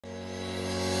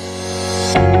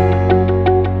We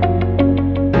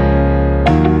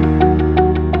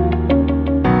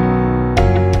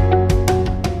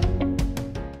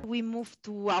move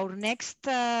to our next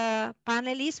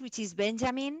panelist, which is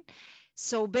Benjamin.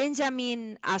 So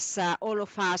Benjamin, as all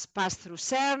of us, passed through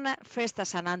CERN, first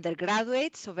as an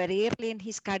undergraduate, so very early in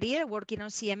his career, working on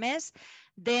CMS.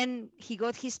 Then he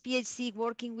got his PhD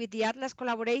working with the Atlas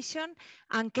collaboration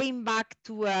and came back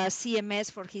to CMS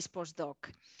for his postdoc.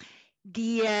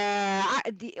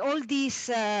 All these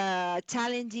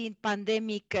challenging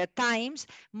pandemic times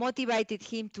motivated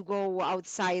him to go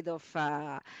outside of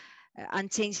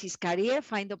and change his career,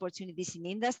 find opportunities in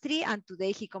industry. And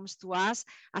today he comes to us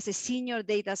as a senior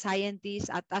data scientist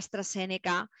at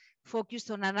AstraZeneca, focused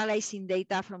on analyzing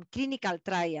data from clinical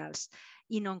trials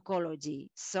in oncology.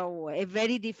 So a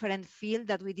very different field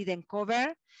that we didn't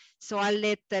cover. So I'll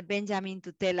let Benjamin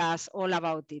to tell us all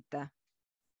about it.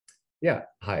 Yeah,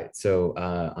 hi. So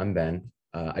I'm Ben.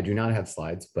 I do not have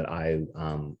slides, but I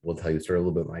will tell you sort of a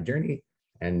little bit of my journey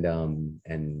and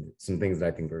some things that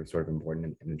I think are sort of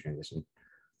important in the transition.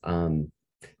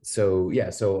 So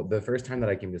the first time that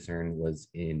I came to CERN was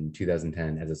in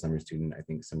 2010 as a summer student, I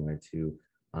think similar to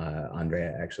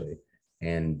Andrea actually.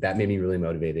 And that made me really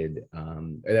motivated.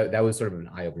 That was sort of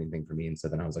an eye-opening thing for me. And so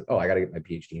then I was like, oh, I got to get my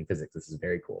PhD in physics. This is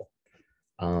very cool.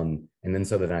 And then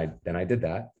I did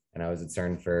that. And I was at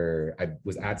CERN I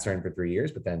was at CERN for 3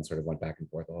 years, but then sort of went back and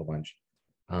forth a whole bunch.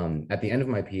 At the end of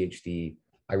my PhD,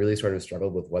 I really sort of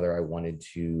struggled with whether I wanted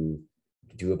to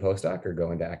do a postdoc or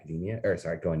go into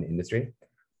go into industry.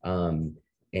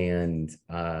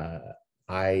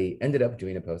 I ended up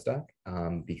doing a postdoc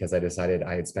because I decided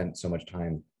I had spent so much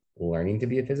time learning to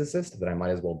be a physicist that I might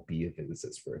as well be a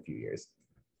physicist for a few years.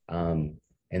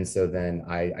 And so then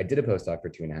I did a postdoc for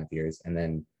 2.5 years. And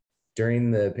then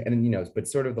but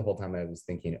sort of the whole time I was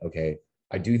thinking, okay,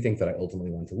 I do think that I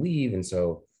ultimately want to leave. And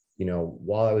so,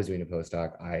 while I was doing a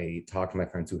postdoc, I talked to my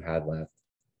friends who had left,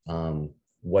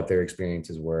 what their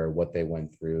experiences were, what they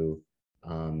went through,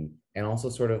 and also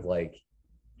sort of like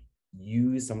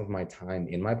use some of my time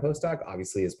in my postdoc,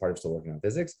 obviously as part of still working on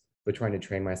physics, but trying to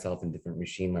train myself in different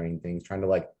machine learning things, trying to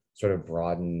like sort of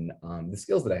broaden the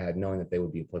skills that I had, knowing that they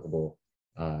would be applicable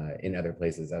in other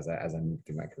places as I moved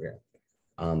through my career.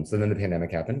 So then the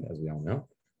pandemic happened, as we all know,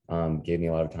 gave me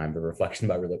a lot of time for reflection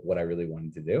about what I really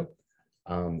wanted to do.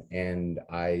 And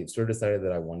I sort of decided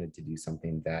that I wanted to do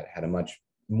something that had a much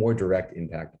more direct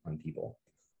impact on people.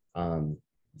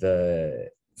 The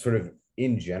sort of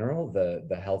in general,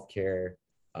 the healthcare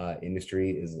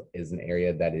industry is an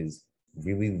area that is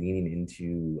really leaning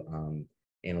into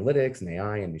analytics and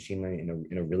AI and machine learning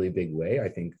in a really big way, I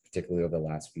think, particularly over the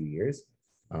last few years.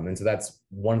 And so that's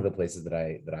one of the places that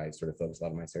I sort of focus a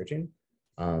lot of my searching.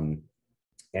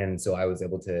 And so I was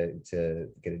able to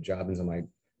get a job. And so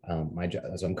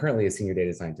so I'm currently a senior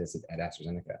data scientist at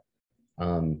AstraZeneca.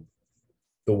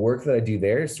 The work that I do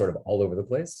there is sort of all over the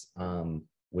place.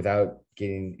 Without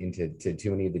getting into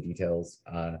too many of the details,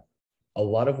 a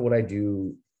lot of what I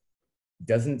do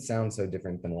doesn't sound so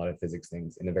different than a lot of physics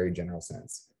things in a very general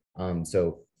sense.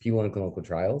 So people in clinical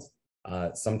trials,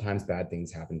 sometimes bad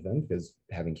things happen to them because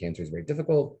having cancer is very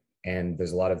difficult, and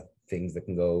there's a lot of things that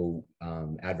can go,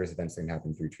 adverse events that can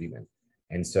happen through treatment.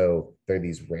 And so there are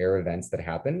these rare events that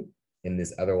happen in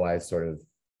this otherwise sort of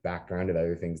background of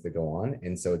other things that go on.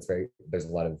 And so it's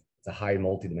a high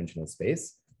multidimensional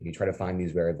space. You try to find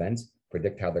these rare events,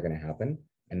 predict how they're going to happen.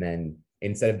 And then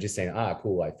instead of just saying,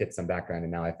 cool, I fit some background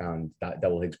and now I found that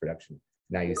double Higgs production.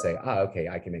 Now you say, okay,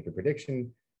 I can make a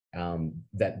prediction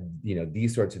that,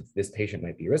 this patient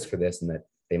might be a risk for this and that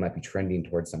they might be trending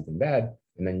towards something bad.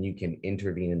 And then you can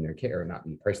intervene in their care, not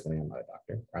me personally, I'm not a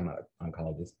doctor, I'm not an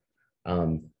oncologist.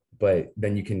 But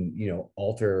then you can,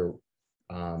 alter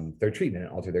their treatment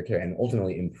and alter their care and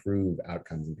ultimately improve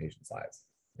outcomes in patients' lives.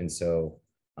 And so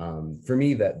for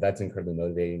me, that's incredibly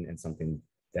motivating and something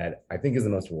that I think is the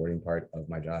most rewarding part of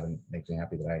my job and makes me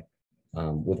happy that I,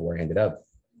 with where I ended up.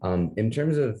 In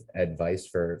terms of advice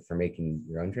for making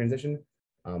your own transition,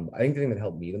 I think the thing that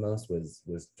helped me the most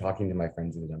was talking to my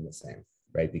friends who have done the same,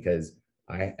 right? Because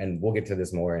and we'll get to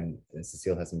this more, and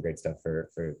Cecile has some great stuff for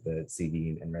the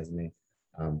CV and resume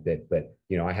bit, but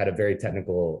I had a very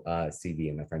technical CV,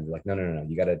 and my friends were like, no,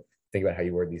 you got to think about how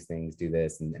you word these things, do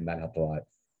this, and that helped a lot.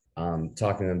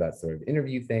 Talking to them about sort of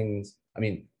interview things. I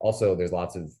mean, also there's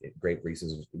lots of great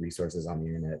resources on the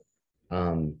internet.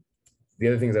 The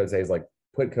other things I would say is like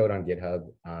put code on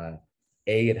GitHub.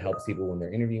 A, it helps people when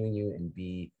they're interviewing you, and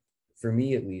B, for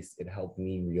me at least, it helped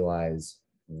me realize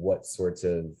what sorts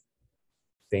of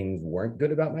things weren't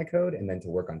good about my code, and then to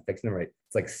work on fixing them. Right?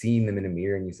 It's like seeing them in a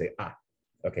mirror, and you say,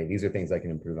 okay, these are things I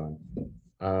can improve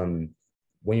on.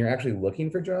 when you're actually looking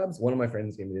for jobs, one of my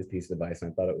friends gave me this piece of advice,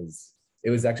 and I thought it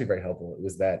was actually very helpful. It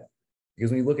was that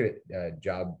because when you look at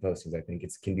job postings, I think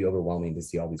it can be overwhelming to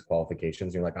see all these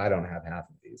qualifications. You're like, I don't have half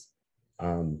of these.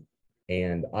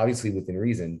 And obviously within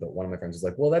reason, but one of my friends was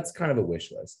like, well, that's kind of a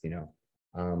wish list, you know.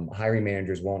 Hiring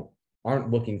managers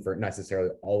aren't looking for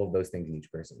necessarily all of those things in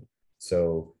each person.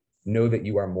 So know that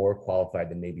you are more qualified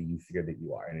than maybe you fear that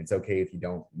you are. And it's okay if you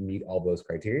don't meet all those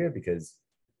criteria, because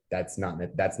that's not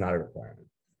a requirement.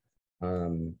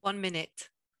 1 minute.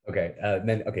 Okay.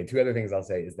 Then, okay. Two other things I'll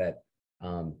say is that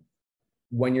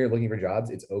when you're looking for jobs,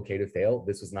 it's okay to fail.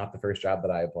 This was not the first job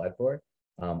that I applied for.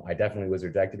 I definitely was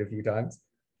rejected a few times,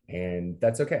 and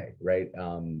that's okay, right?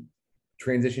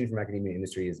 Transitioning from academia to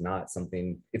industry is not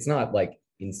something, it's not like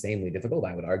insanely difficult.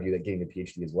 I would argue that getting a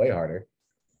PhD is way harder.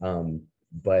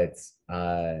 But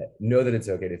know that it's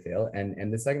okay to fail.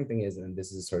 And the second thing is, and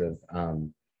this is sort of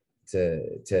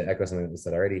to echo something that was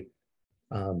said already,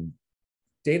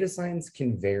 data science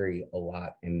can vary a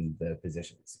lot in the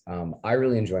positions. I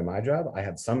really enjoy my job. I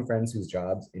have some friends whose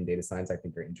jobs in data science I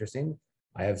think are interesting.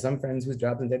 I have some friends whose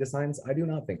jobs in data science I do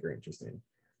not think are interesting.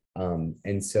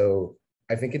 And so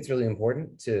I think it's really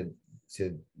important to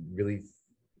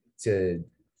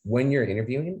when you're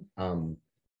interviewing,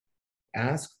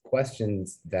 ask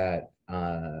questions that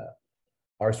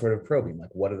are sort of probing,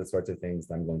 like what are the sorts of things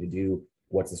that I'm going to do?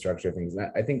 What's the structure of things?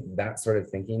 And I think that sort of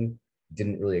thinking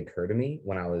didn't really occur to me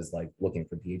when I was like looking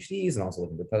for PhDs and also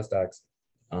looking for postdocs.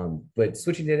 But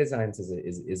switching to data science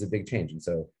is a big change. And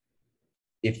so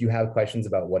if you have questions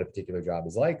about what a particular job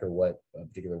is like, or what a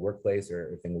particular workplace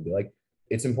or thing will be like,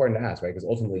 it's important to ask, right? Because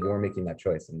ultimately you're making that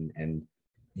choice, and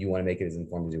you want to make it as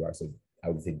informed as you are. So I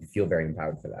would say feel very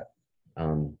empowered for that.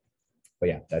 But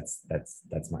yeah,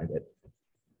 that's my bit.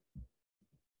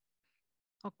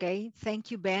 Okay,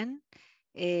 thank you, Ben.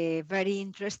 Very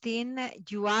interesting.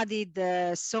 You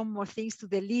added some more things to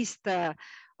the list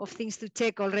of things to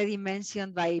check already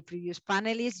mentioned by previous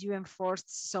panelists. You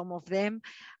enforced some of them.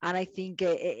 And I think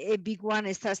a big one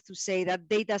is just to say that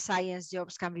data science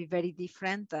jobs can be very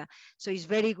different. So it's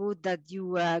very good that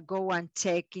you go and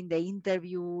check in the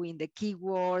interview, in the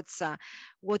keywords,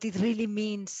 what it really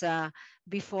means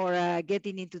before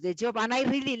getting into the job. And I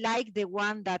really like the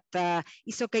one that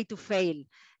it's okay to fail.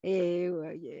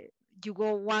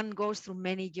 One goes through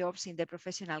many jobs in the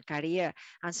professional career,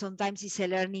 and sometimes it's a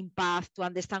learning path to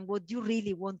understand what you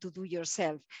really want to do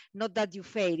yourself. Not that you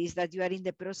fail, is that you are in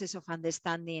the process of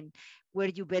understanding where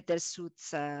you better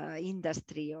suits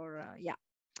industry, or yeah.